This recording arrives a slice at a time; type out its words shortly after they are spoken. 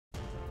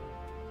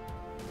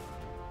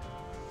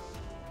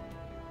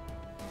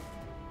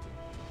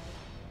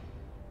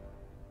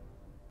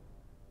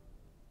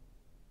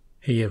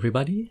Hey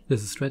everybody,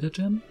 this is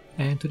Stratagem,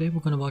 and today we're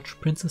gonna watch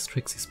Princess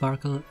Trixie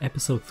Sparkle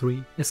Episode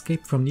 3,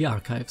 Escape from the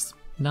Archives.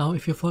 Now,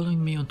 if you're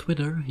following me on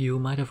Twitter, you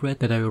might have read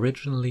that I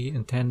originally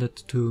intended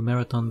to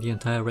marathon the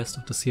entire rest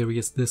of the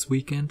series this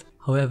weekend.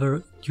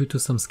 However, due to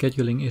some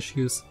scheduling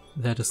issues,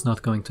 that is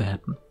not going to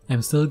happen.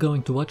 I'm still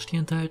going to watch the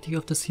entirety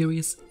of the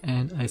series,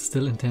 and I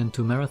still intend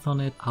to marathon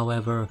it.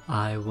 However,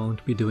 I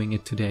won't be doing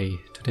it today.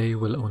 Today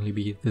will only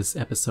be this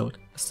episode.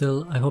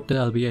 Still, I hope that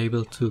I'll be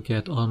able to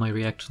get all my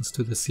reactions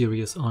to the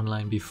series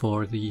online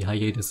before the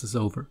hiatus is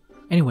over.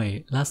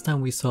 Anyway, last time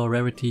we saw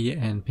Rarity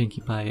and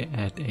Pinkie Pie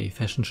at a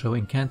fashion show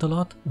in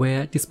Canterlot,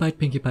 where despite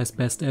Pinkie Pie's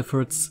best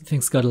efforts,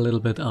 things got a little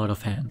bit out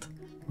of hand.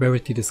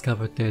 Rarity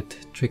discovered that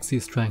Trixie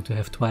is trying to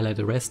have Twilight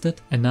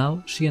arrested, and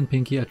now she and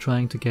Pinkie are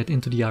trying to get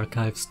into the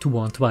archives to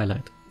warn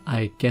Twilight.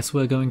 I guess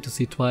we're going to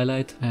see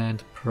Twilight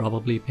and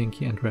probably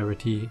Pinkie and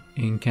Rarity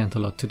in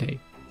Canterlot today.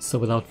 So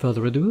without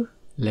further ado,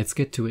 let's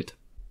get to it.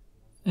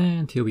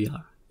 And here we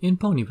are, in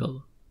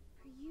Ponyville.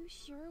 Are you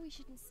sure we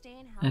shouldn't stay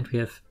and help? And we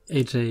have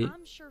AJ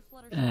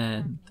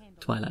and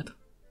Twilight.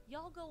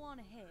 Y'all go on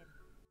ahead.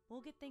 We'll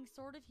get things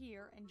sorted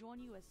here and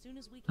join you as soon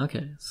as we can.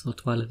 Okay, so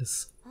Twilight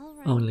is All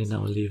right, only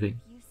now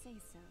leaving. You say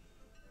so.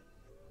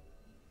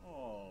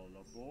 All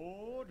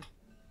aboard!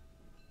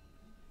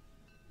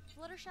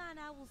 Fluttershy and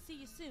I will see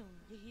you soon.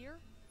 You hear?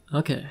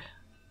 Okay.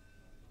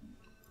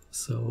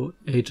 So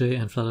AJ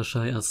and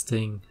Fluttershy are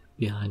staying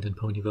behind in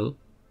Ponyville.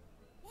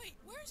 Wait,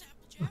 where's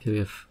Applejack? Okay, we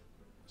have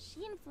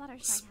She and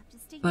Fluttershy have to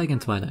stay Spike and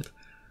behind. Twilight.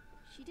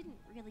 She didn't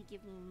really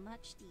give me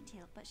much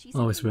detail, but she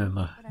Always said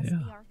remember, put us in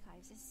the yeah.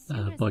 archives as soon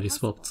as Body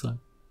possible. swapped song.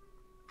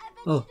 I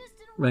bet Oh, you just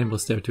didn't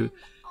Rainbow's there too.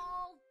 spend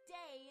all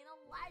day in a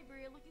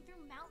library looking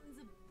through mountains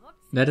of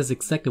books. That is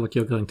exactly what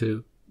you're going to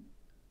do.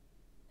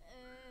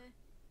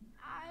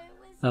 I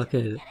was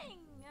Okay, just kidding,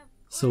 of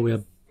so we are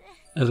course.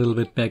 a little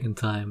bit back in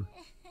time.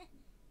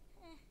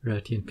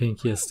 Rarity and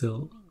Pinkie are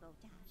still Rainbow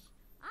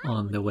Dash.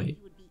 on I the would way. think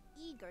you would be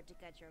eager to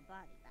get your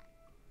body back.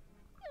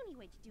 The only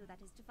way to do that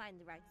is to find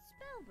the right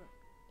spell book,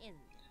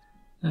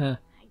 isn't it?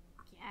 I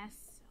guess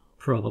so.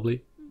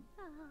 Probably.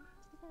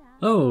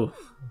 Oh,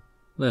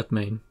 that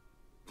mane.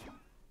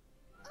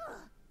 Ugh,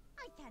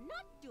 I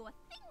cannot do a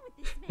thing with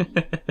this mane.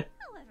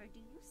 However, do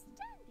you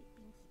stand it,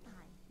 Pinkie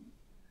Pie?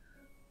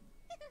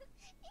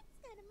 It's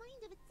got a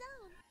mind of its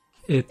own.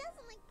 It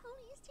Doesn't like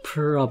ponies taking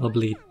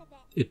probably, the fun out of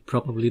it. it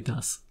probably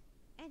does.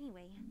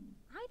 Anyway,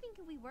 I think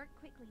if we work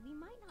quickly, we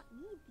might not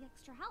need the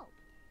extra help.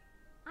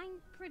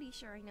 I'm pretty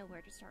sure I know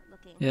where to start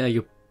looking. Yeah,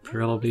 you Rainbow,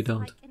 probably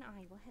don't. Spike and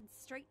I will head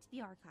straight to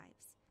the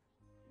archives.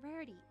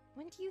 Rarity,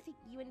 when do you think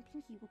you and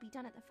Pinkie will be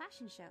done at the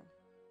fashion show?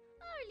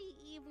 Early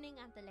evening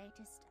at the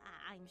latest,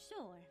 I'm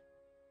sure.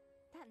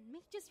 That may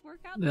just work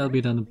out. They'll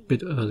be done a perfectly.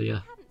 bit earlier.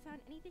 We haven't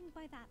found anything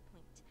by that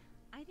point.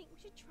 I think we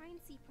should try and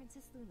see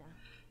Princess Luna.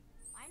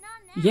 Why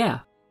not now? Yeah,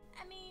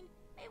 I mean,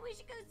 maybe we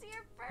should go see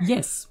her first.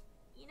 yes.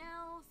 You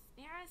know,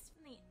 spare us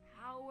from the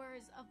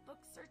hours of book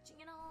searching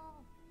and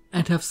all.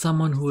 And have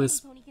someone who is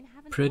Pony can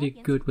have an pretty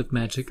audience good with with the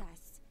magic. princess.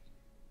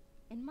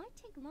 It might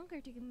take longer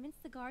to convince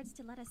the guards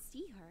to let us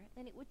see her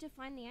than it would to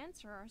find the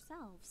answer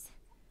ourselves.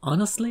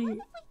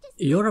 Honestly,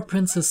 you're a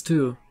princess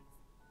too.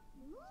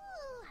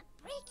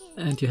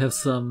 And you have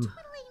some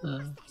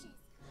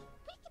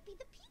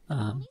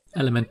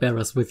element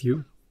bearers with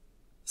you.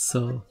 So,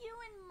 You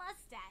and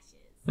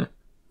mustaches. No,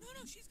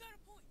 she's got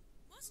a point.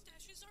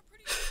 Mustaches are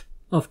pretty.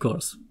 of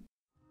course.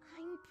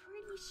 I'm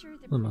pretty sure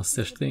the The princess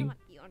mustache would thing. not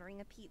be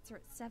ordering a pizza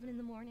at 7 in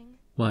the morning.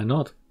 Why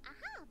not?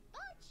 Aha,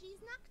 but she's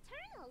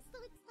nocturnal, so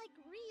it's like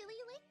really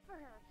late for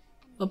her.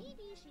 Oh. And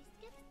maybe she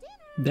skips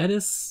dinner. That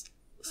is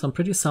some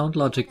pretty sound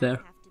logic there.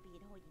 Have to be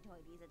at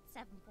hoity-toities at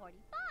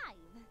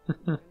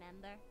 7:45.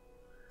 Remember?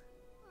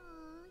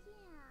 Oh,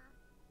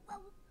 yeah.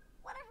 Well,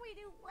 whatever we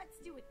do, let's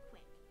do it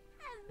quick.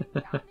 Hasn't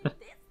been done in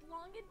this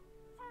long in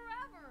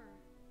forever.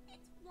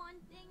 It's one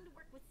thing to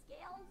work with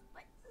scales,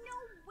 but no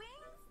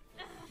wings?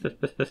 Ugh.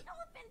 No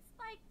offense,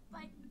 Spike,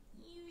 but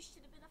you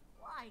should have been a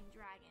flying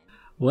dragon.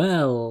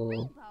 Well,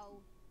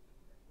 Rainbow.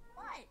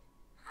 What?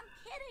 I'm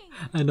kidding.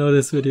 I know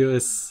this video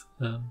is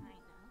I know.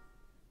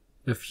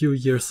 a few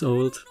years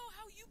old, I don't know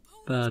how you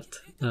ponies but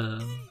can pick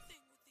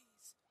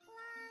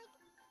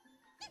up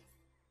anything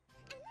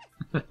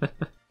with these.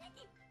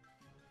 Pinkie,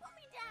 put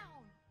me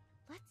down.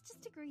 Let's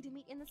just agree to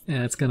meet in the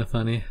yeah, it's kind of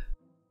funny.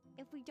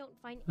 If we don't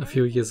find A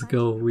few anything years by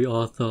ago, then, we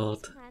all this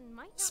thought plan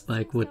might not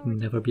Spike seem would so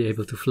never be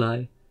able to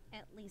fly,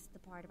 At least the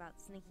part about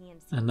sneaking in.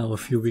 and now a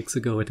few weeks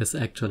ago it has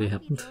actually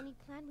That might be happened. the only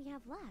plan we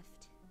have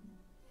left.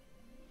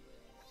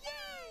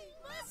 Yay,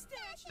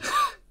 mustaches!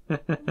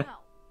 No.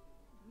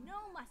 No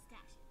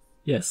mustaches.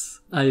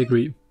 Yes, I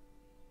agree.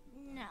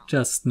 No.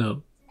 Just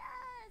no.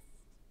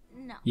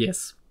 Just no.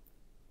 Yes,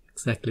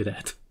 exactly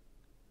that.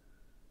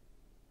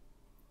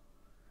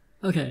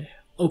 Okay,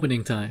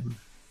 opening time.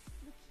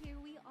 Look, here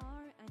we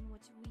are, and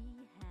what we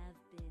have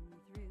been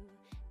through.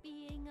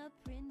 Being a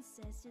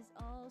princess is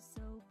all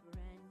so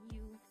brand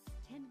new.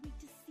 Can't wait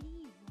to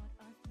see what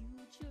our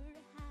future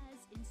has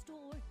in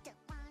store. Don't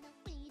wanna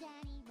wait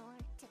anymore.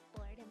 To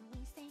boredom we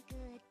say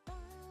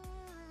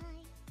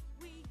goodbye.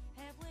 We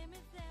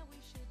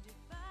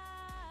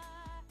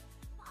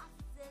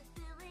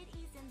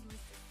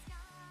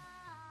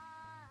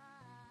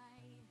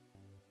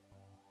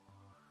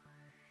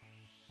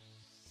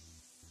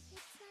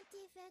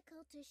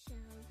difficult to show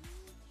you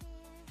care.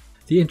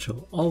 The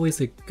intro,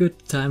 always a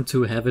good time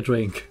to have a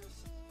drink.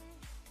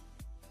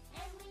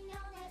 And we know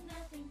that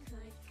nothing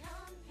could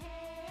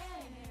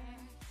compare.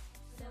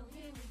 So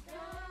here we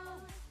go.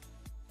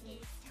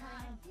 It's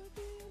time.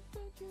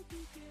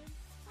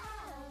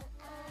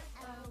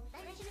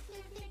 Friendship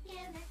through thick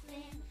and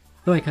thin.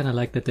 Though I kinda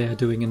like that they are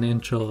doing an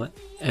intro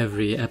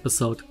every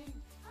episode.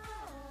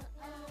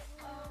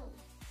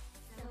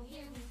 So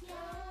here we go.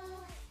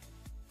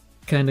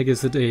 Kinda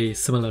gives it a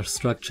similar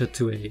structure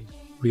to a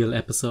real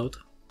episode.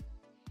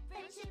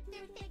 Friendship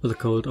through thick With a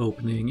cold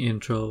opening,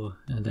 intro,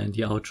 and then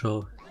the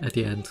outro at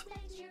the end.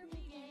 adventure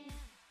begins.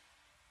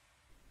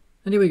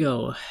 And here we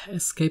go.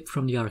 Escape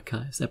from the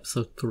Archives,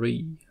 episode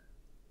 3.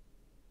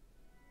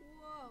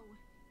 Whoa,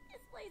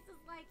 this place is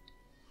like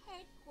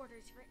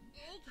headquarters for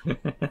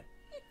eggheads.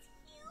 It's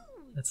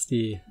huge. That's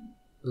the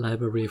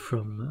library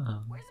from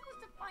We're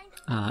supposed to find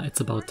It's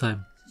About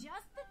Time.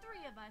 just the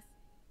three of us.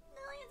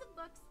 Millions of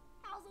books,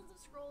 thousands of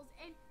scrolls,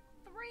 and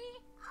 3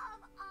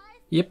 of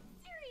us. Yep.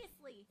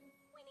 Seriously,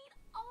 we need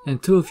all.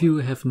 And 2 of you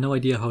have no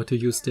idea how to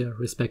use their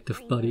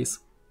respective bodies.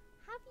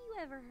 Have you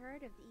ever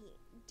heard of the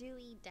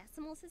Dewey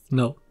Decimal System?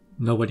 No,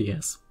 nobody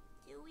has.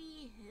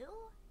 Dewey who?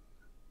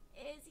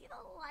 Is he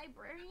the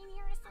librarian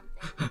here or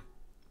something?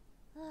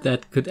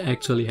 That could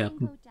actually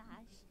happen. Rainbow Dash.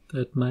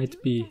 That might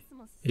Dewey be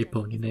Decimal a System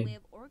pony is name. way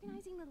of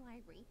organizing the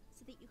library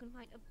so that you can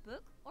find a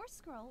book or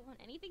scroll on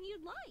anything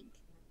you'd like.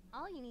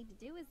 All you need to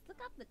do is look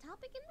up the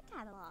topic in the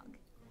catalog.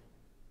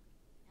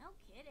 No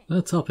kidding.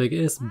 The topic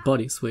is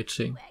body You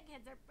switching.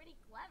 eggheads are pretty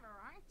clever,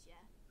 aren't you?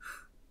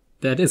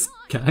 That is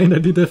kinda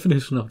the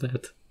definition of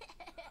that.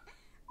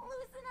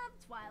 Loosen up,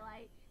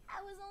 Twilight.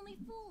 I was only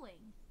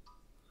fooling.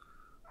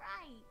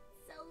 Right,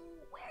 so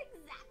where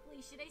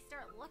exactly should I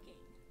start looking?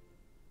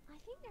 I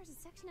think there's a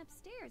section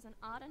upstairs on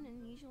odd and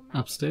unusual magic.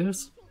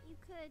 Upstairs? Do you think you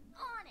could?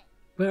 On it!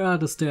 Where are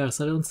the stairs?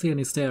 I don't see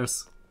any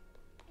stairs.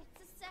 It's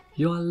the second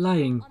You are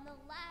lying. on the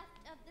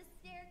left of the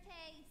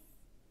staircase.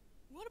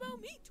 What about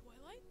me,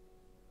 Twilight?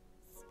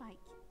 Spike,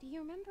 do you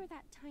remember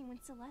that time when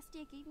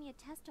Celestia gave me a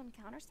test on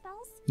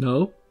counterspells?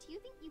 No? Do you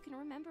think you can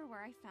remember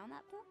where I found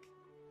that book?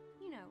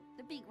 You know,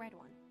 the big red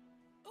one.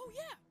 Oh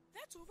yeah,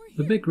 that's over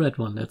The here. big red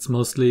one, that's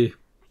mostly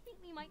I think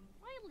we might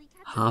finally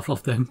catch half a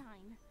of break them. this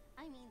time.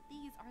 I mean,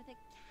 these are the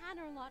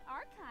Canterlot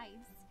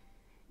archives.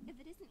 If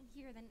it isn't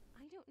here, then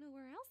I don't know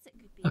where else it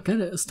could be. I'm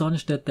kinda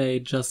astonished that they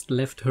just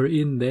left her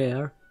in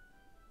there.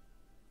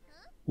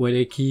 Where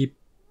they keep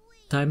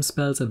time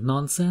spells and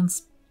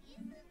nonsense.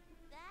 Isn't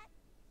that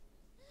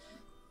the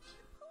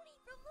pony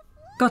from the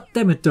floor? God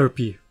damn it,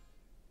 Derpy!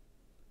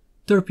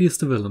 Derpy is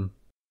the villain.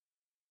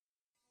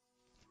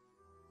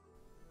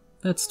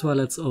 That's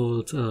Twilight's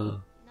old,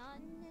 None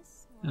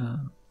this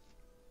one.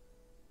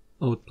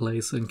 old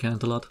place in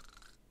Canterlot.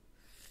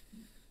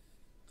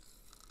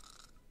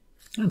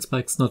 And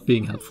Spike's not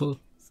being helpful.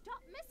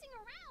 Stop messing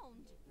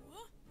around!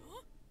 Huh?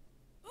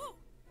 Huh?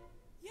 Oh,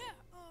 yeah.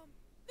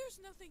 There's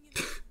nothing in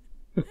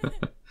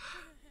there.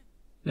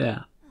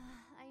 Yeah,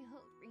 I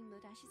hope Rainbow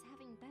Dash is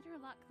having better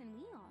luck than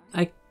we are.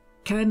 I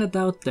kinda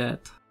doubt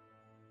that.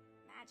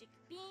 Magic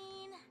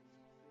bean,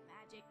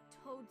 magic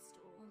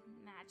toadstool,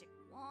 magic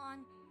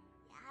wand,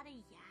 yada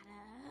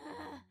yada.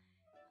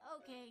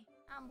 Okay,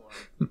 I'm bored.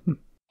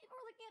 If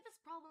we're looking at this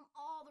problem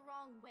all the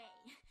wrong way,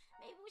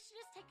 maybe we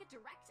should just take a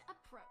direct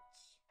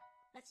approach.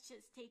 Let's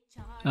just take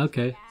charge.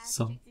 Okay, Yeah,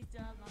 so- Trixie's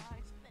still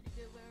large, but if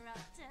it were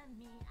up to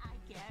me, I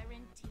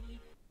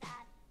guarantee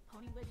that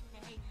pony would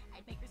pay.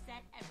 I'd make her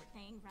set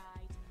everything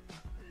right.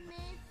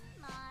 Miss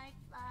my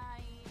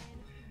flying,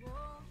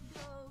 won't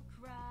go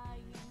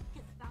crying,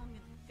 'cause I'm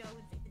gonna go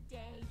and save the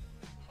day.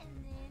 And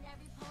then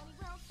every pony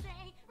will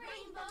say,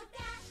 Rainbow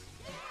Dash,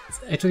 yeah! It's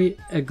actually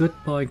a good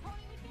point.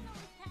 Pony we can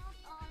always count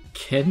on.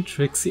 Can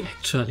Trixie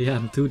actually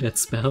undo that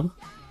spell?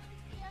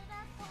 Yeah,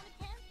 that pony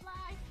can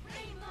fly.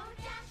 Rainbow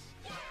Dash,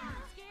 yeah!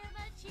 Let's give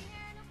a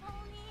cheer, no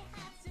pony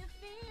has to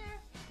fear.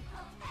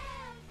 Oh,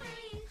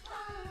 every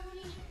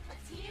pony,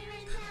 let's hear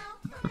it now.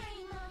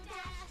 Rainbow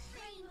Dash,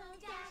 Rainbow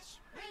Dash,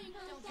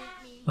 Rainbow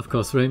Dash. Of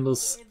course,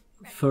 Rainbow's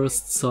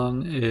first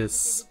song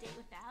is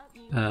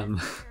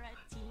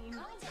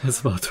is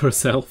about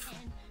herself.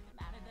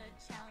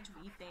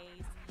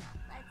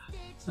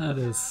 That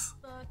is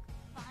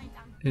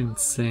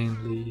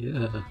insanely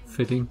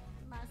fitting.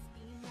 Must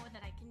be more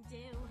that I can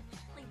do.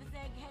 Leave this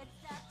egghead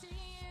stuff to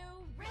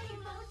you.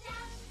 Rainbow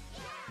Dash,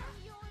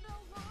 yeah, you're the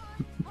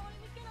one. Pony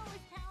we can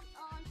always count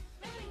on.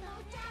 Rainbow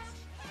Dash,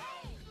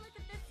 hey, look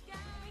at the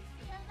sky.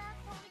 Yeah, that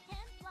pony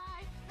can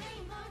fly.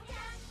 Rainbow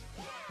Dash,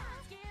 yeah,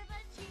 let's give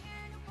a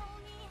cheer. No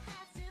pony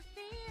has to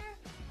fear.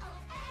 Oh,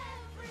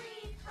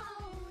 every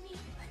pony,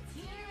 let's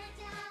hear it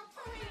now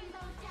for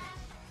Rainbow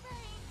Dash.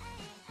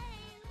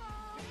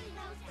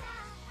 Rainbow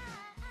Dash.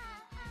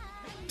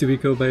 Do we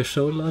go by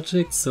show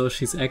logic, so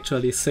she's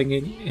actually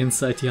singing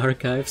inside the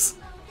archives?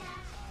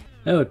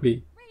 That would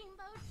be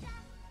Rainbow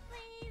Dash,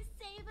 please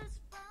save us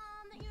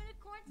from the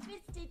unicorn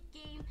twisted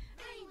game.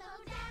 Rainbow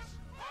Dash,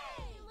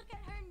 hey, look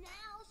at her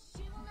now.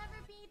 She will never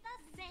be the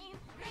same.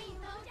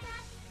 Rainbow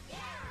Dash,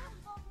 yeah,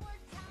 one more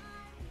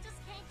time.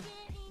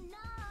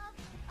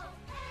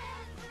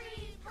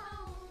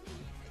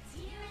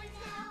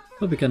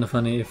 Would be kind of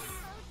funny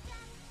if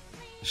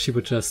she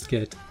would just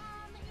get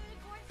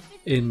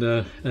in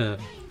the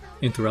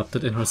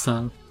interrupted in her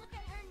song.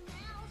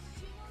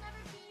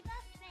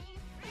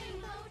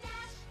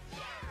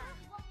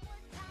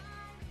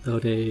 Though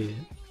they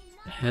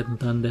hadn't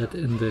done that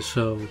in the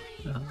show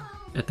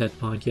at that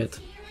point yet.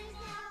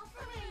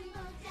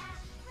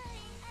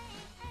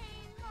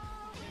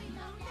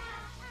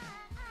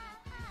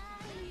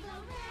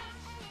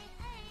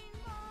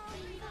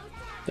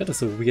 That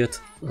is a weird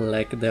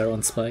lag there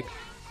on Spike.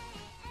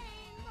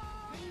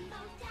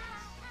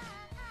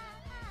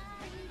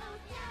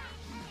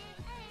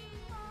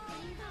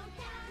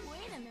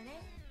 Wait a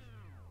minute.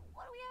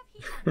 What do we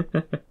have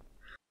here?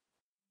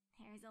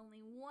 There's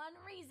only one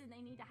reason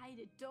they need to hide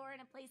a door in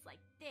a place like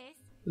this.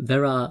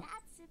 There are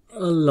That's if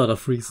a lot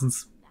of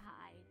reasons. to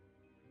hide.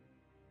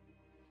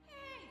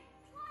 Hey,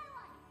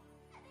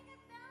 Twilight! I think I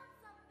found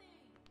something.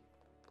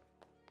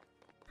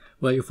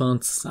 Well, you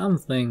found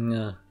something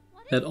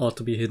that ought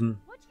to be hidden,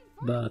 What'd you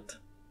find? but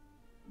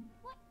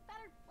What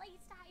better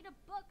place to hide a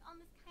book on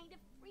this kind of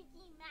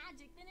freaky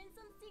magic than in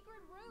some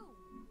secret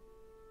room?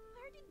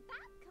 Where did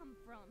that come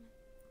from?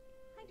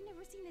 I've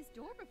never seen this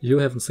door before. you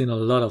haven't seen a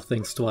lot of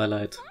things,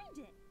 Twilight.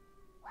 Find it.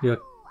 You're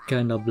Well,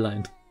 kinda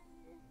blind.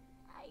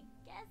 I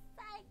guess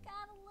I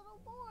got a little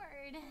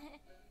bored.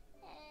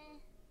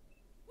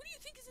 What do you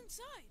think is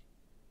inside?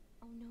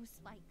 Oh no,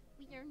 Spike.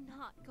 We are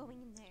not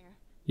going in there.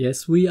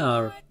 Yes, we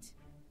are. What?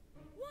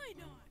 Why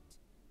not?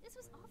 This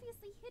was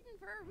obviously hidden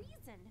for a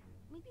reason.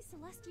 Maybe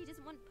Celestia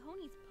doesn't want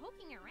ponies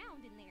poking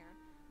around in there.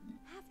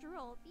 After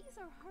all, these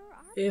are her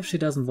archives. If she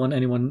doesn't want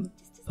anyone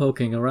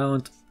poking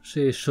around,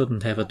 she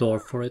shouldn't have a door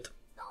for it.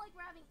 It's not like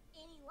we're having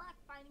any luck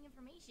finding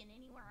information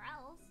anywhere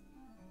else.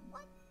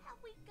 What have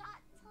we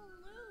got to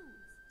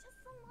lose? Just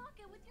unlock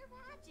it with your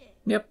magic.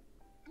 Yep.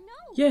 No!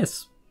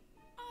 Yes.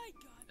 I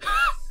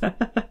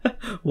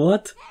got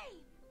What?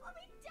 Hey, put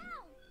me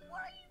down.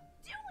 What are you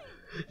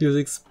doing?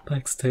 Using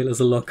Spike's tail as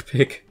a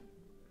lockpick.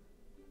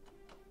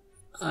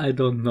 I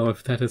don't know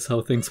if that is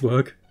how things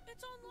work.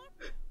 it's on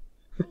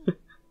lockdown.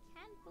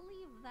 Can't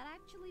believe that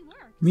actually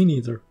worked. Me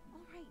neither.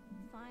 Alright,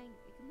 fine.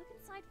 We can look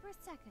inside for a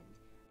second.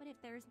 But if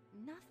there's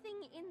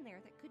nothing in there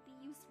that could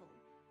be useful,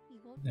 we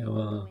won't Yeah, go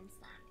well,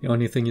 inside. the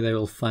only thing they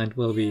will find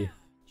will be Yeah,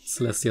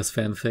 sure. Celestia's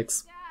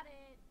fanfics. Got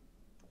it.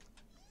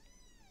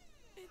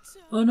 It's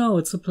Oh no,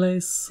 it's a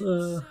place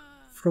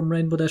from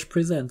Rainbow Dash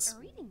Presents. A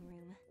reading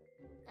room.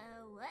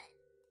 What?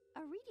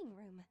 A reading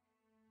room.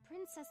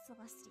 Princess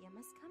Celestia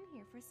must come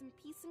here for some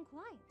peace and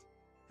quiet.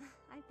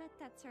 I bet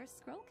that's her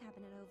scroll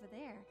cabinet over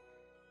there.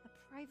 A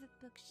private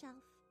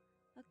bookshelf.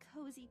 A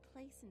cozy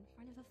place in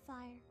front of a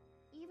fire.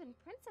 Even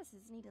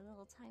princesses need a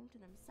little time to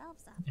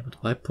themselves Yeah, after but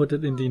all. why put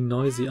it in the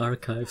noisy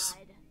archives?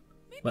 God.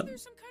 maybe Well,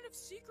 there's some kind of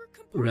secret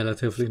compartment.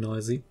 Relatively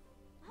noisy.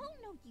 Oh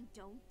no, you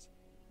don't.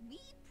 We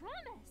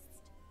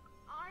promised.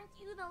 Aren't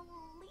you the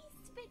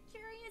least bit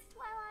curious,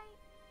 Twilight?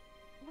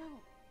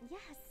 Well,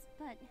 yes,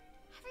 but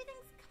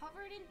Everything's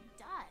covered in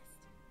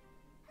dust.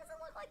 Doesn't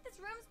look like this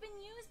room's been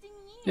used in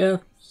years. Yeah,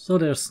 so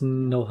there's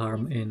no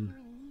harm it's been in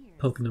here years.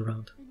 poking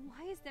around. Then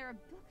why is there a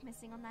book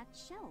missing on that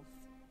shelf?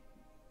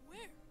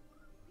 Where?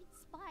 Wait,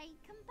 Spike,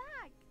 come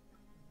back.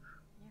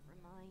 Never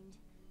mind.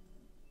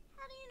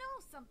 How do you know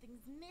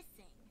something's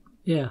missing?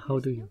 Yeah, how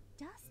do There's you?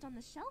 no dust on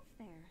the shelf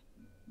there.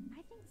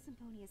 I think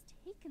Symphonia has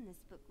taken this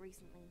book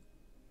recently.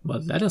 Well,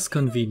 that is You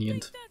don't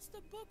convenient. think that's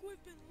the book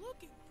we've been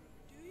looking for,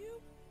 do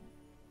you?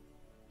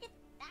 If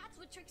that's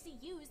what Trixie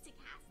used to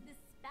cast this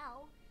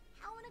spell,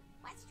 how in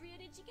Equestria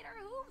did she get her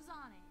hooves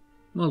on it?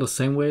 Well, the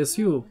same way as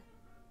you.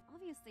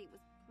 Obviously, it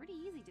was pretty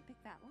easy to pick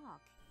that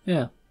lock.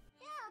 Yeah.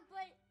 Yeah,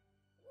 but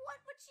what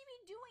would she be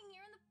doing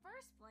here in the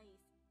first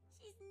place?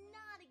 She's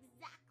not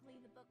exactly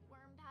the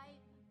bookworm type.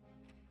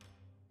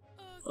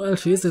 Well,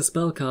 she's a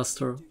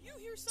spellcaster, Do you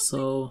hear something?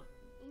 so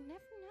You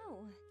never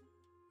know.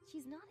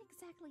 She's not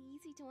exactly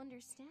easy to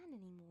understand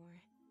anymore.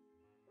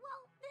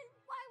 Well, then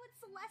why would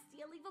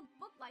Celestia leave a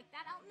book like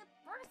that out in the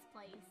first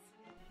place?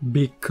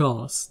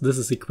 because this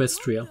is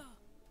Equestria. What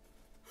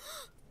the-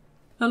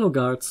 Hello,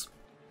 guards.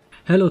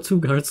 Hello, two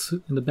guards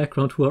in the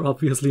background who are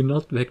obviously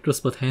not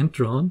vectors but hand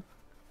drawn.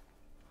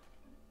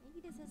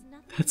 Maybe this has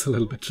nothing That's to a do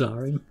little with bit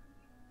jarring.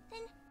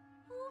 Then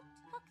who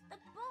took the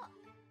book?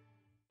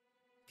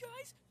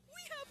 Guys,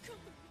 we have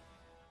company.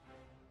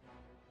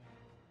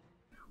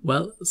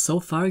 Well, so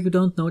far you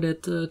don't know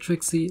that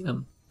Trixie,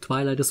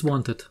 Twilight is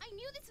wanted. I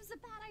knew this was a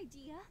bad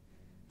idea.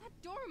 That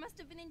door must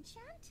have been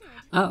enchanted.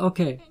 Ah,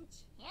 okay. Enchanted.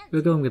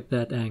 We're going with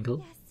that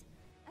angle. Yes,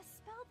 a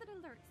spell that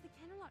alerts the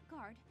Canterlot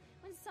Guard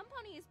when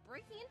somebody is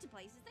breaking into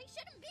places they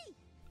shouldn't be.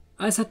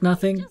 I said They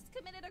nothing. just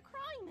committed a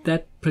crime.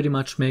 That pretty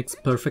much makes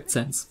perfect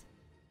sense.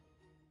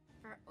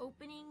 For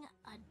opening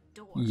a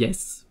door.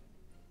 Yes.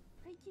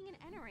 Breaking and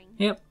entering.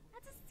 Yep.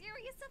 That's a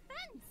serious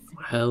offense.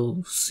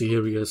 Well,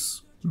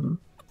 serious. I'm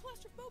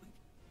claustrophobic.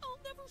 I'll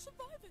never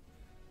survive it.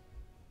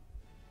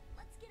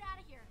 Let's get out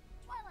of here.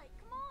 Twilight,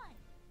 come on.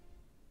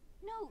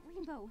 No,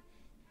 Rainbow.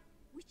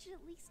 We should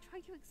at least try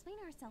to explain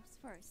ourselves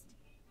first.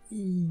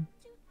 Do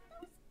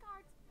those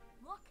guards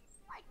look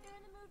Like they're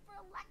in the mood for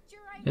a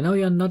lecture. You know,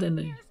 you're not in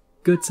a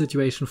good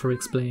situation for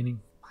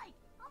explaining. Spike,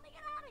 help me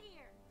get out of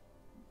here.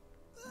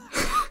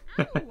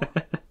 Ow!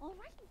 All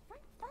right,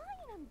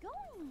 fine, I'm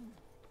going.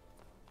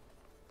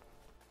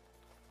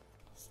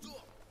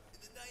 Stop! In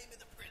the name of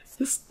the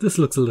princess. This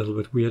looks a little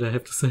bit weird, I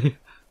have to say.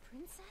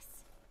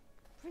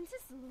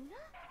 Princess Luna?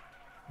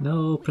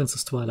 No,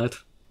 Princess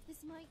Twilight.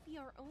 This might be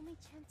our only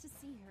chance to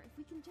see her if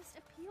we can just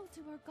appeal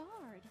to her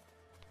guard.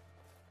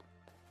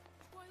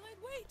 Twilight,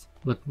 wait!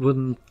 But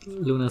wouldn't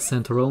Luna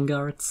send her own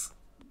guards?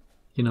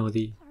 You know,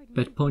 the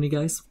Magpiepony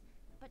guys?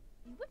 But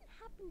you wouldn't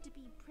happen to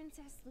be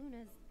Princess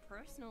Luna's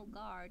personal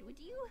guard, would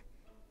you?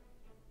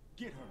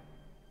 Get her!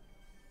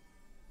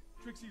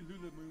 Trixie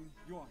Lulamoon,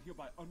 you are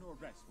hereby under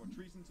arrest for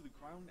treason to the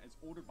crown as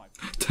ordered by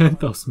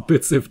 10,000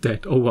 bits if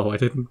that. Oh wow, I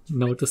didn't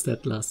notice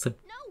that last time.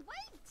 No,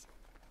 wait!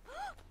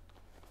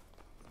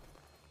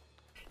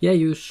 Yeah,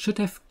 you should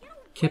have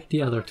kept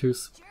the other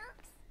twos.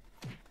 Jerks.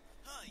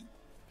 Hey!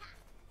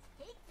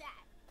 Take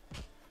that.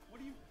 What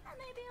do you... Or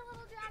maybe a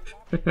little dragon.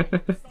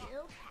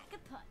 Still pack a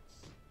punch.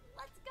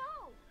 Let's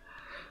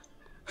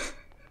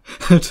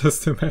go.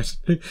 Just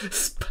imagining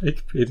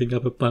Spike beating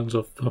up a bunch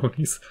of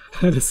ponies.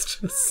 That is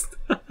just...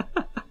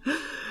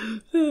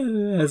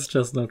 That's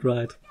just not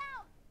right. Look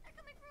out! They're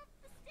coming from up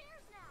the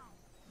stairs now.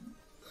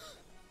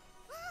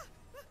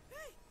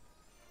 Hey!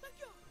 Let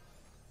go!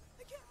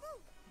 I can't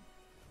move!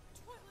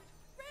 Twilight!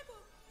 Rambo!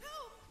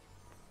 Help!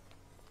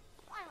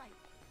 Twilight,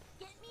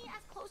 get me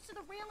as close to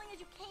the railing as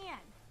you can.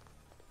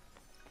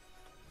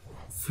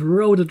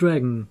 Throw the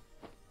dragon.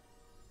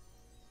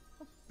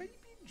 A baby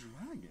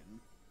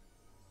dragon?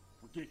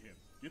 Well, get him.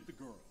 Get the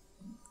girl.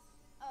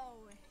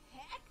 Oh,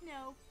 heck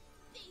no.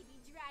 Baby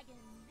dragon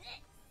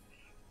this.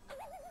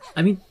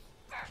 I mean,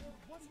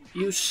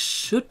 you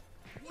should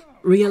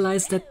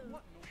realize that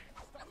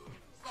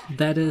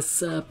that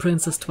is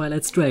Princess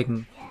Twilight's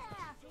dragon.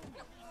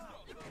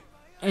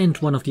 And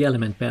one of the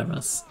element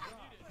bearers.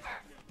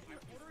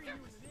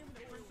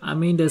 I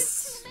mean,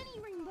 this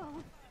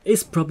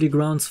is probably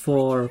grounds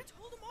for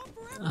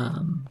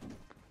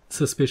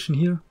suspicion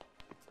here.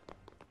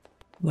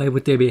 Why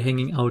would they be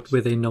hanging out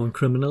with a known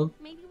criminal?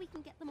 Maybe we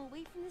can get them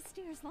away from the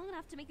stairs long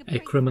enough to make a A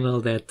break.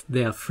 criminal that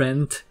their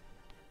friend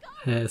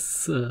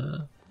has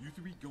You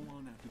three go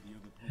on after the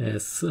other ponies.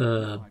 has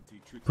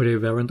Take Trixie. put a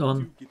warrant on.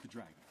 You get the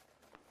dragon.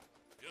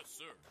 Yes,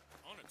 sir.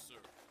 On it, sir.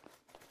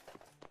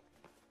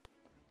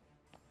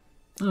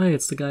 Oh, hey,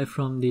 it's the guy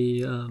from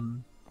the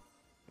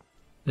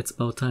It's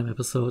About Time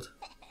episode.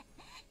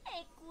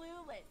 Hey,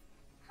 clueless.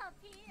 Up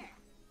here.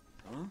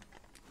 Huh?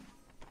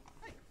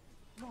 Hey,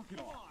 knock it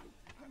off.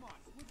 Come on.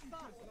 Would you just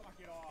knock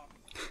it off?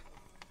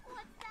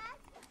 What's that?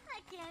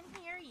 I can't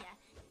hear ya.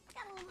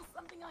 Got a little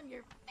something on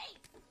your face.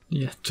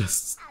 Yeah,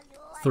 just I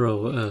like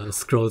throw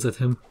scrolls at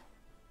him.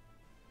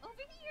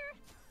 Over here!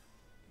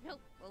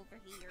 Nope, over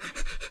here.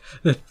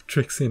 That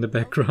Trixie in the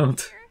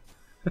background.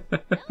 Nope,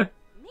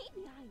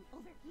 maybe I'm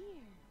over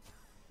here.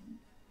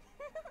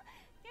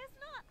 Guess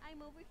not,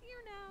 I'm over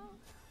here now.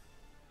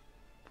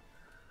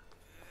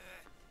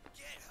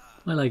 Get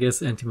her! Well, I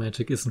guess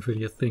anti-magic isn't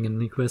really a thing in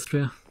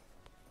Equestria.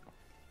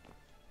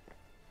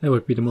 That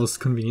would be the most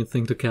convenient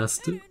thing to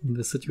cast in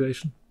this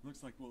situation.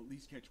 Looks like we'll at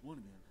least catch one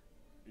of them.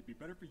 It'd be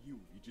better for you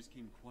if you just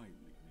came quietly,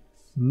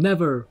 miss.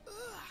 Never! Ugh!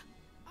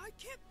 I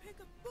can't pick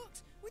up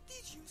books with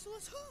these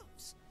useless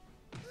hooves!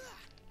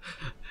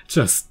 Ugh!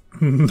 Just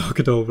knock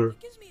it over.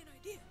 Gives me an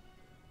idea.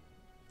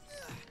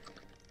 Ugh!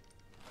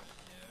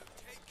 No,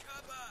 take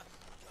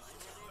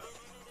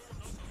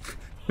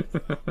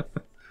cover!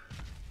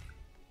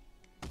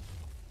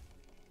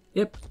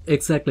 Yep,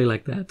 exactly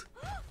like that.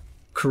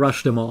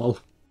 Crush them all.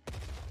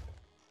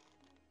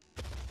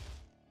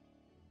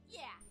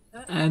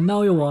 Yeah. And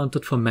now you're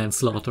wanted for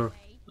manslaughter.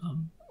 Wait a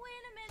minute.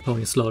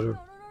 Pony slaughter. No.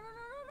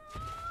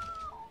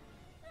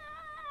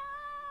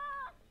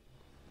 Ah!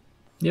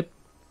 Yep.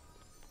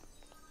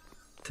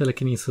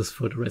 Telekinesis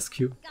for the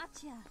rescue.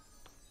 Gotcha.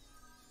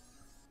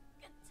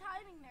 Good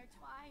timing there,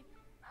 Twi.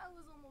 I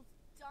was almost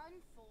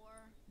done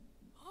for.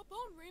 Hop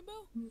on,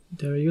 Rainbow!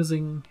 They're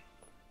using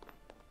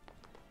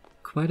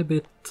quite a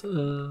bit,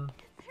 There's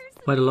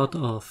quite a lot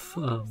of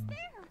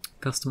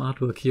custom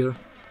artwork here.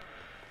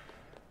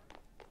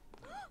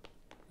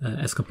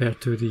 As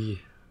compared to the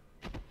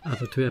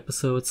other two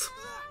episodes.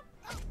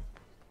 There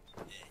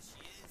she is.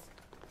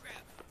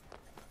 Grab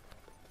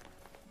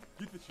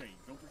her. Get the chain.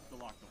 Don't forget to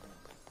lock the horn.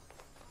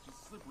 She's a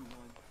slippery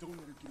one. Don't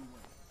let her get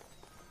away.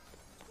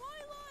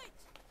 Twilight!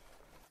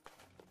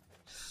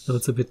 So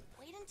it's a bit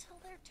Wait until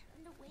they're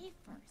turned away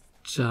first.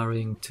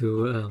 jarring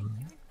to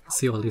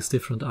see all these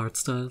different art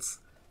styles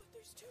But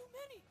there's too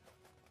many!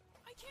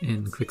 I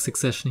can't in quick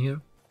succession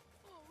here.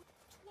 Oh,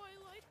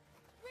 Twilight!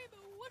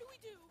 Rainbow, what do we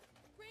do?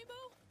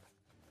 Rainbow?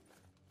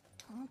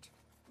 Don't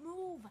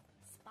move,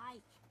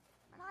 Spike.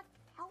 We're not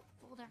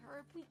helpful to her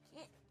if we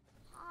get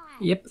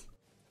hot. Yep.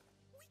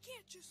 We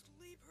can't just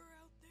leave her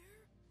out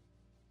there.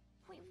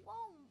 We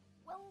won't.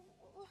 Well,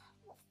 we'll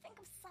think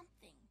of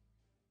something.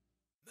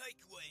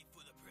 Make way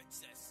for the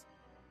princess.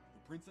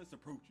 The princess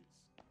approaches.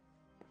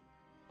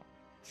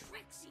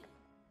 Trixie!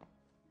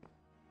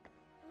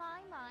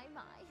 my.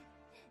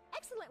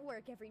 Excellent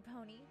work, every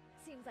pony.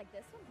 Seems like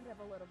this one put up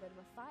a little bit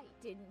of a fight,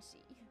 didn't she?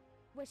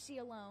 Was she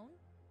alone?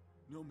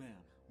 No, ma'am.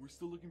 We're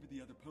still looking for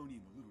the other pony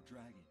and the little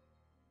dragon.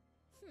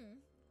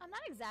 I'm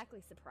not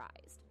exactly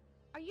surprised.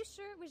 Are you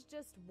sure it was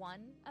just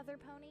one other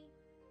pony?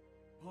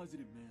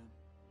 Positive, ma'am.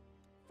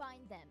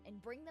 Find them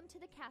and bring them to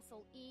the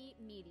castle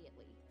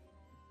immediately.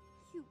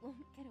 You won't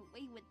get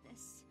away with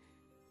this.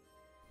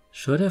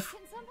 Should have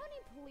Can somebody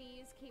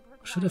please keep her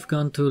should have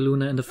quiet? gone to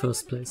Luna in the Bring her first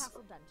to the place.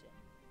 castle dungeon.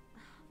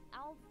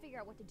 I'll figure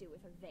out what to do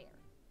with her there.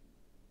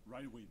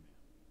 Right away, ma'am.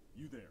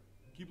 You there.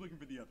 Keep looking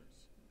for the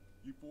others.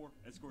 You four,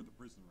 escort the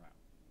prisoner out.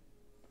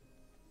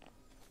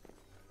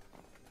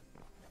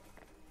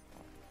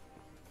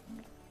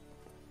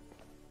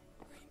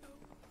 Rainbow,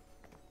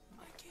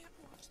 I can't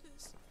watch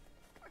this.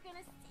 We're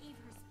gonna save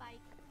her, Spike.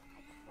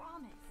 I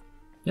promise.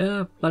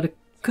 Yeah, but it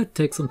could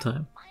take some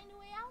time. Find a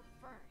way out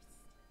first.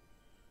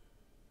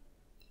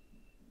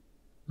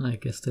 I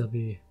guess they'll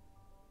be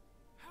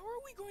How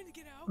are we going to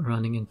get out?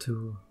 running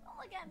into Don't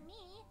look at me.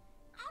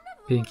 I'm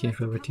never Pinky and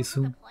the one Rarity that's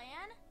come soon. up with a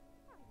plan.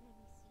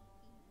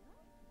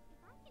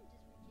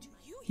 Do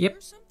you Yep.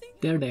 hear something?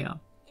 There they are.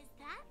 Is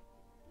that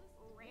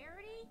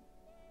Rarity?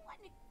 What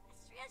an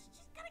equestrian?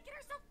 She's gonna get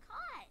herself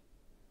caught.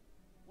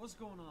 What's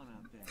going on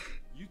out there?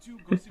 You two,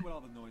 go see what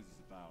all the noise is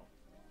about.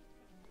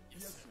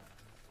 Yes, sir.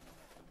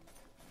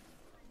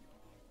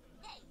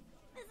 Hey,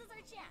 this is our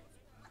chance.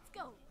 Let's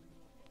go.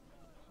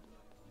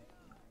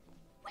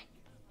 Quick,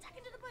 duck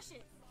into the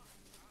bushes.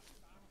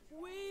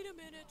 Wait a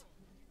minute.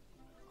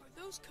 Are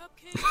those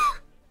cupcakes?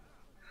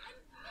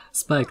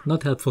 Spike,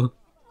 not helpful. Looks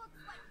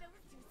like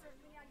those two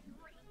certainly had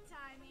great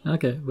timing.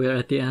 Okay, we're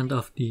at the end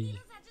of the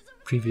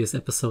previous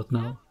episode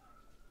now,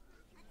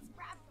 Let's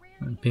grab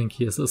Rarity. when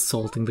Pinky is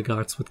assaulting the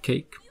guards with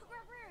cake. You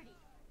grab Rarity.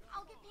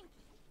 I'll get Pinky.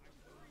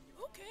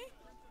 Okay.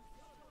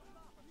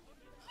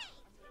 Hey,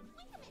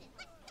 wait a minute.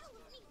 Let go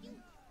of me, you.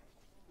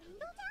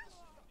 Rainbow Dash?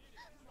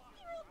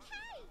 You're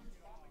okay.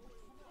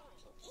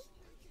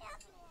 Pinky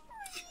can't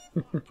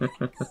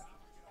breathe.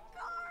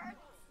 Guards.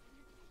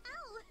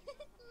 Oh,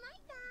 my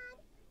bad.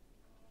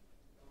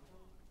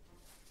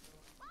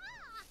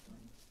 Ah!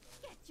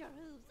 Get your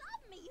hooves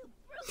off me, you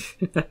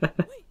brute.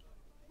 Wait,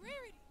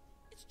 Rarity,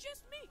 it's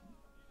just me.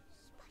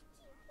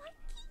 Spiky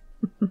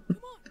Mikey. Come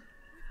on,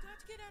 we've got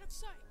to get out of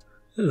sight.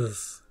 This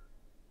is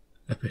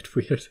a bit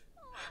weird.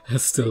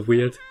 It's still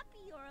weird.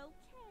 Happy you're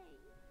okay.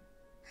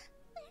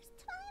 There's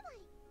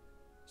Twilight.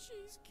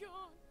 She's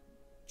gone.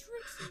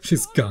 Trixie.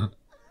 She's gone.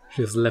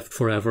 She's left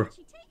forever. Where'd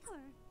she take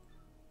her?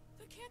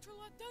 The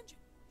Canterlot dungeon.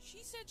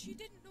 She said she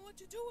didn't know what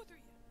to do with her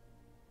yet.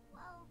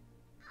 Well,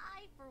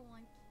 I, for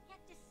one,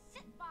 can't just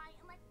sit by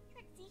and let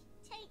Trixie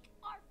take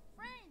our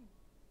friend.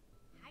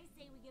 I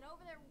say we get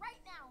over there right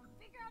now and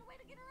figure out a way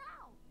to get her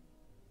out.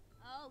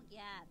 Oh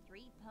yeah,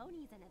 3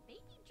 ponies and a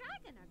baby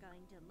dragon are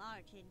going to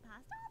march in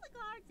past all the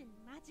guards and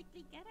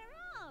magically get her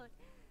out.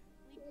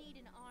 We'd need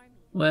an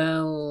army.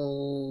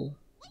 Well,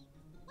 Wait,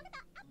 what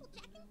about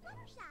Applejack and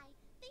Fluttershy?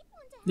 They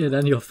want to yeah,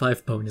 then you're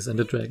 5 ponies and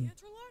a dragon.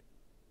 Canterlot?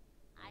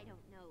 I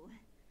don't know.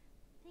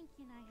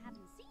 Pinky and I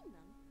haven't seen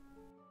them.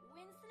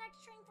 When's the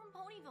next train from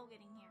Ponyville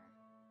getting here?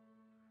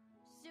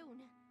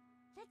 Soon.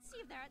 Let's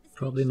see if they're at the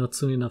Probably station. not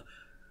soon enough.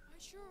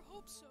 I sure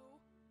hope so.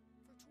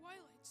 For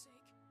Twilight's sake.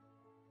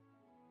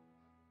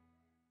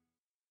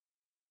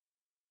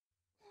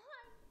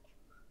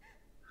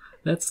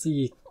 That's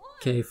the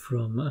cave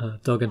from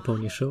Dog and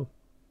Pony Show.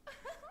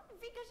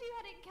 Because you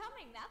had it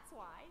coming, that's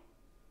why.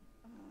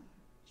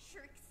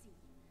 Trixie.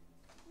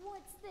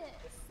 What's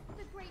this?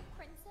 The great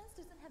princess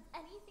doesn't have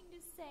anything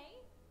to say?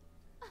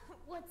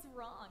 What's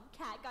wrong?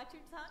 Cat got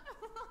your tongue?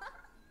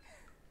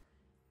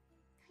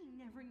 I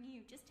never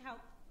knew just how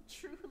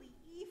truly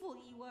evil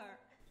you were.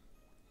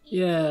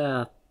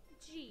 Yeah,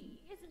 Gee,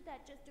 isn't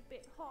that just a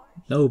bit harsh?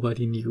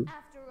 nobody knew.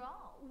 After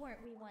all,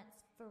 weren't we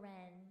once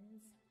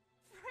friends?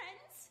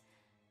 Friends?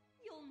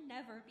 You'll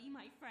never be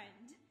my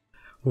friend.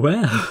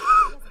 Well, Doesn't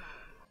matter.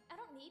 I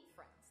don't need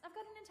friends. I've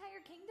got an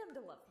entire kingdom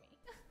to love me.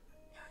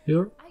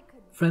 you're I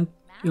couldn't friend.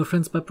 imagine You're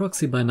friends by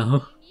proxy by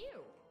now.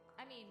 you.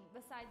 I mean,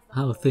 besides the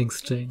How whole things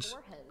skinny change.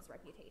 forehead's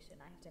reputation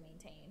I have to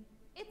maintain,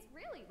 it's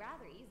really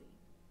rather easy.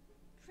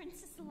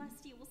 Princess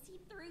Celestia will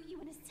see through you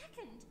in a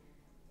second.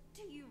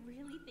 Do you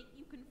really think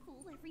you can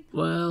fool every pony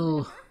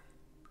Well, forever?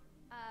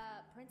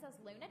 Princess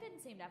Luna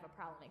didn't seem to have a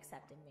problem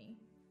accepting me.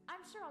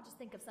 I'm sure I'll just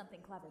think of something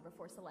clever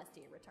before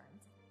Celestia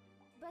returns.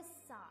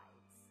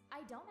 Besides,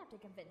 I don't have to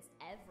convince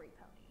every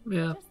pony.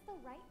 Yeah. Just the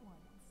right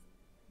ones.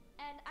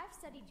 And I've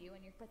studied you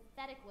and your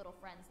pathetic little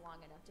friends long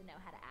enough to know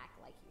how to act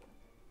like you.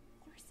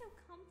 You're so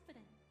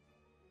confident.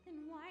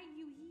 Then why are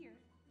you here?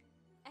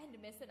 And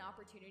miss an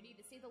opportunity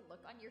to see the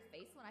look on your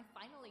face when I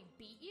finally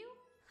beat you?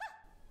 Huh,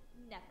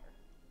 never.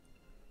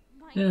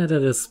 My yeah,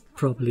 that is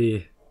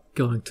probably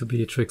going to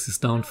be Trixie's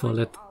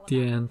downfall at the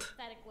end.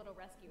 Pathetic little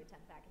rescue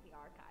attempt back at the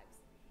archives.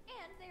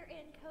 And they're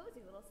in cozy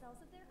little cells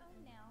of their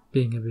own now.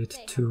 Being a bit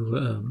They too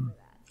have you for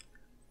that.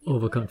 You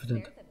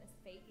overconfident. could've spared them this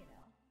fate, you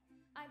know.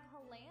 I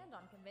planned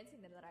on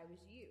convincing them that I was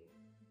you.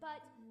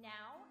 But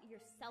now, your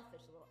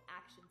selfish little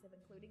actions of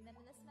including them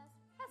in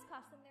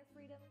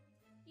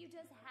You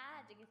just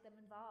had to get them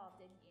involved,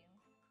 didn't you?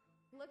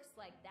 Looks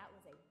like that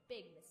was a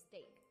big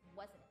mistake,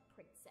 wasn't it,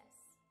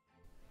 Princess?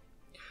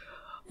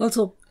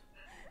 Also,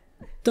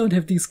 don't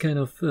have these kind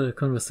of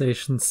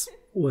conversations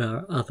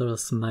where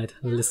others might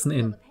listen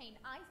in. The pain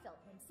I felt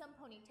when some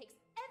pony takes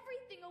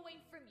everything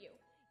away from you.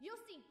 You'll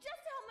see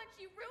just how much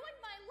you ruined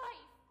my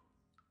life.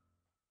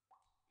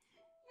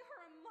 You're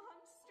a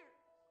monster.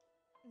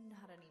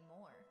 Not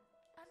anymore.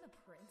 I'm a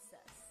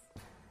princess.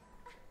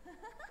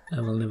 I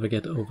will never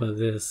get over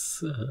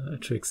this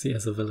Trixie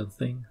as a villain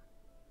thing.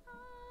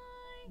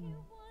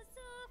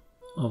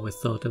 Always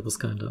thought that was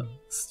kinda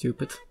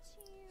stupid,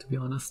 to be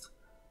honest.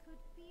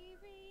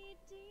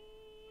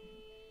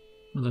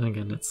 And then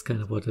again, that's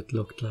kind of what it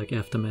looked like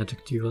after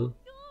Magic Duel.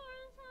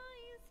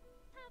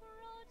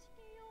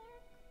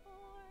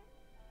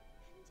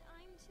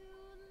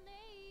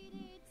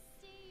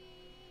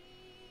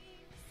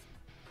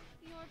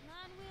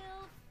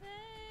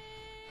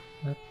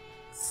 That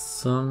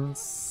song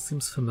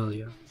seems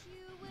familiar.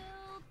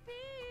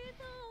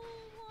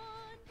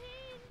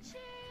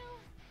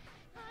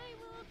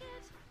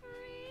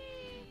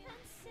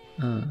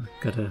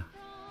 Gotta...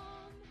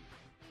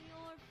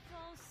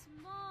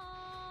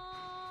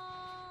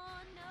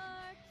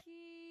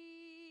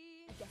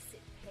 I guess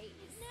it pays.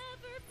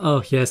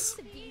 Oh, yes.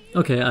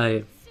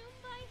 Okay,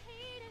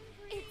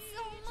 It's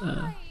so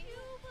mine.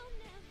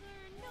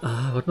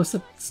 what was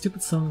that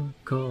stupid song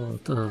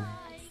called?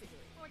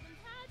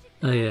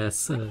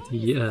 Yes,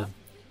 the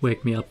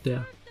Wake Me Up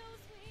There.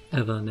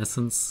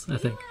 Evanescence, I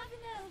think. I've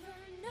never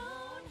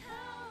known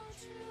how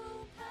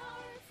true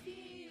power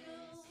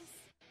feels.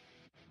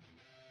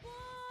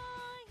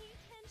 Why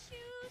can't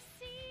you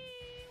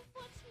see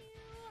what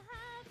you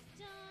have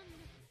done?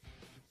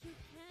 You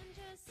can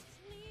just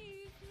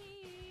leave me.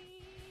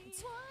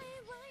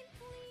 Twilight,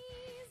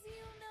 please,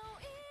 you know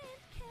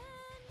it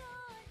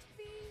cannot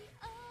be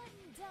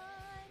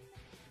undone.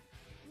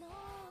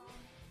 Long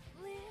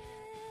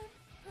live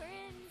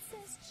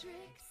Princess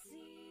Trixie.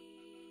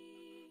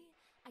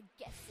 I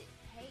guess it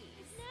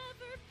pays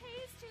Never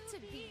pays to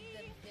be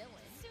the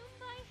villain. consumed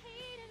by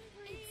hate and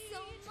greed. It's so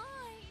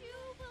mine. You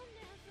will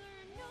never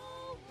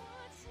know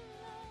what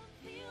love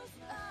feels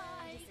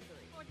I like.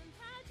 disagree. Or the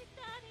magic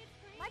that it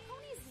brings. My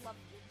ponies love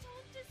me.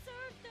 Don't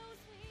deserve those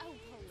wings. Oh,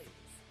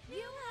 please.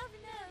 You have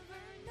never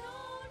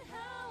known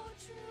how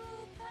true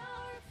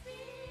power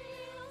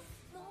feels.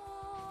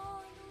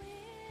 Long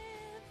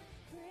live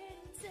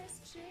Princess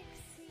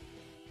Trixie.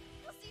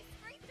 You'll see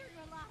straight through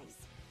your lies.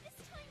 This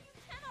time you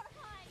cannot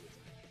hide.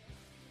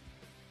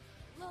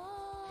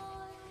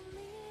 Long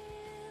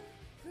live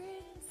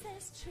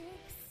Princess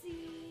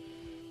Trixie.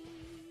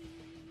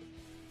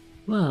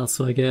 Well,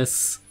 so I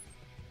guess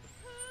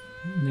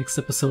next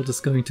episode is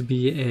going to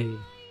be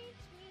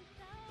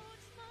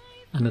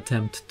an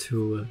attempt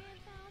to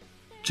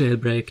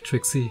jailbreak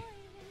Trixie,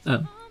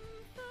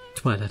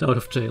 Twilight out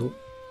of jail.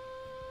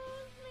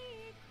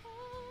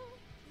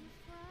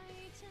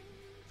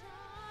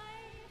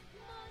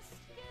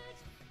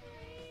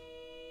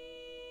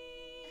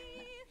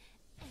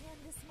 And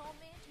this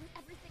moment was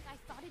everything I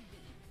thought it'd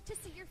be. To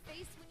see your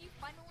face when you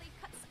finally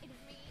cut sight of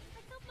me.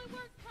 I got my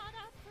work cut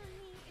out for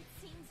me, it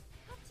seems.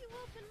 Got to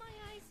open my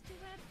eyes to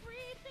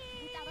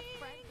everything. Without a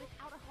friend,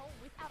 without a home,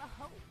 without a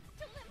hope.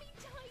 Don't let me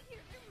die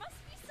here. There must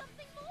be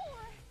something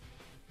more.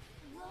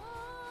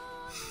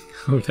 Long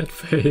Oh, that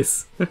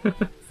face.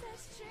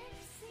 Princess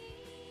Trixie.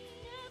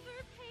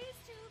 Never pays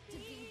to To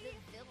be the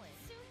villain.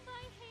 consumed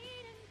by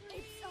hate and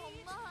greed. It's all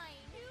mine.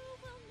 You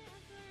will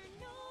never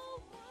know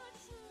what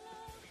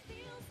love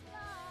feels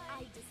like.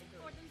 I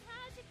disagree. Or the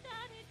magic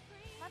that it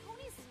brings. My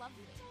ponies love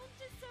me. Don't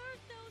deserve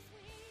those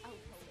wings. Oh,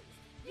 please.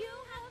 You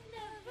have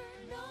never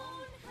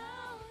known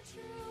how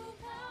true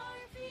power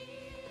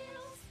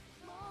feels.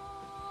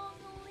 Long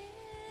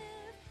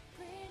live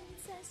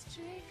Princess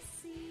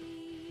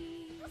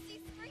Trixie. You'll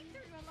see straight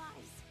through your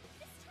lies.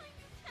 This time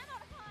you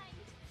cannot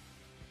hide.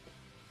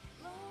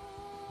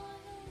 Long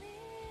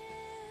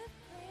live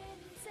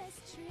Princess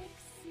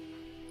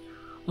Trixie.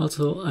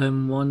 Also,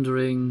 I'm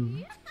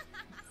wondering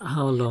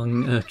how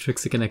long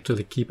Trixie can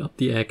actually keep up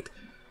the act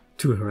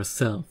to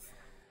herself.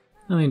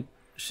 I mean,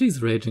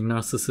 she's a raging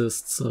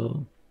narcissist,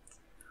 so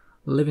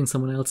living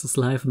someone else's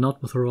life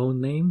not with her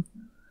own name,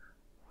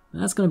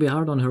 that's gonna be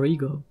hard on her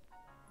ego.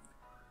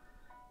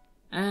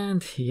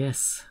 And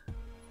yes,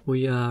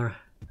 we are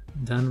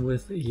done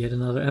with yet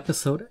another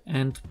episode,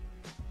 and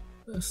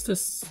is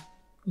this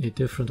a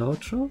different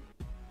outro?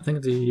 I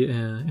think the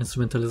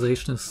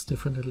instrumentalization is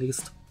different at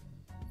least.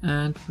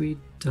 And we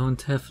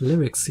don't have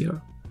lyrics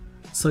here.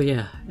 So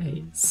yeah,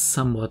 a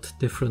somewhat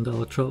different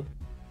outro.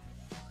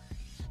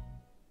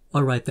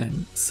 Alright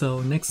then,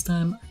 so next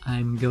time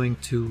I'm going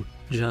to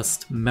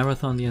just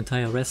marathon the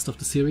entire rest of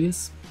the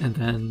series and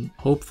then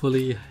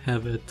hopefully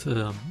have it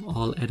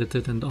all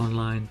edited and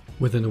online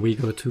within a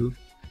week or two.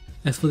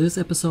 As for this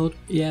episode,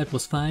 yeah, it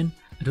was fine.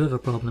 I do have a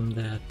problem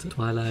that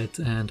Twilight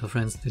and her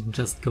friends didn't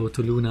just go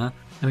to Luna.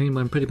 I mean,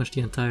 when pretty much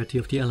the entirety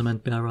of the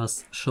element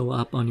bearers show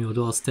up on your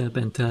doorstep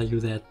and tell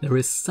you that there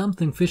is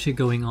something fishy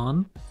going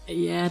on,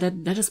 yeah,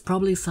 that is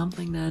probably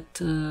something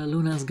that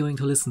Luna is going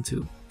to listen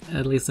to,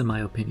 at least in my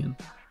opinion.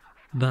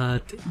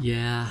 But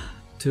yeah,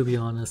 to be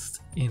honest,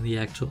 in the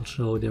actual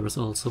show there is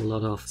also a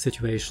lot of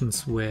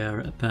situations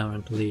where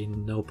apparently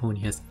no pony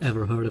has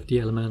ever heard of the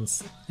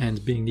elements,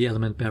 and being the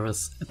element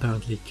bearers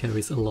apparently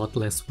carries a lot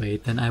less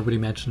weight than I would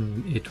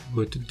imagine it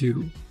would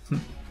do.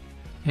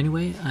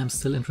 Anyway, I'm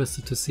still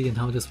interested to see in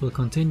how this will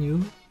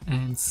continue,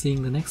 and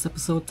seeing the next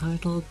episode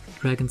titled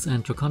Dragons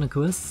and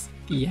Draconicus,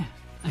 yeah,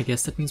 I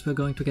guess that means we're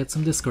going to get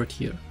some Discord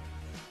here.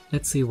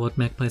 Let's see what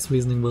Magpie's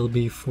reasoning will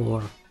be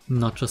for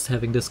not just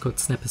having Discord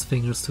snap his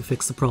fingers to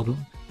fix the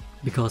problem.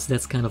 Because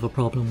that's kind of a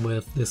problem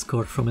with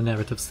Discord from a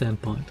narrative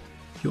standpoint.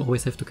 You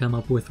always have to come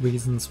up with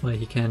reasons why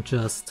he can't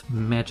just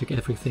magic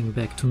everything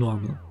back to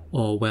normal.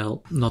 Or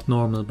well, not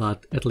normal,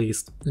 but at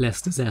least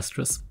less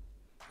disastrous.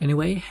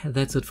 Anyway,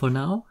 that's it for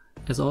now.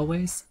 As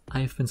always,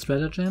 I've been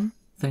Stratagem,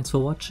 thanks for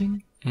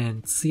watching,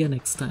 and see you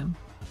next time.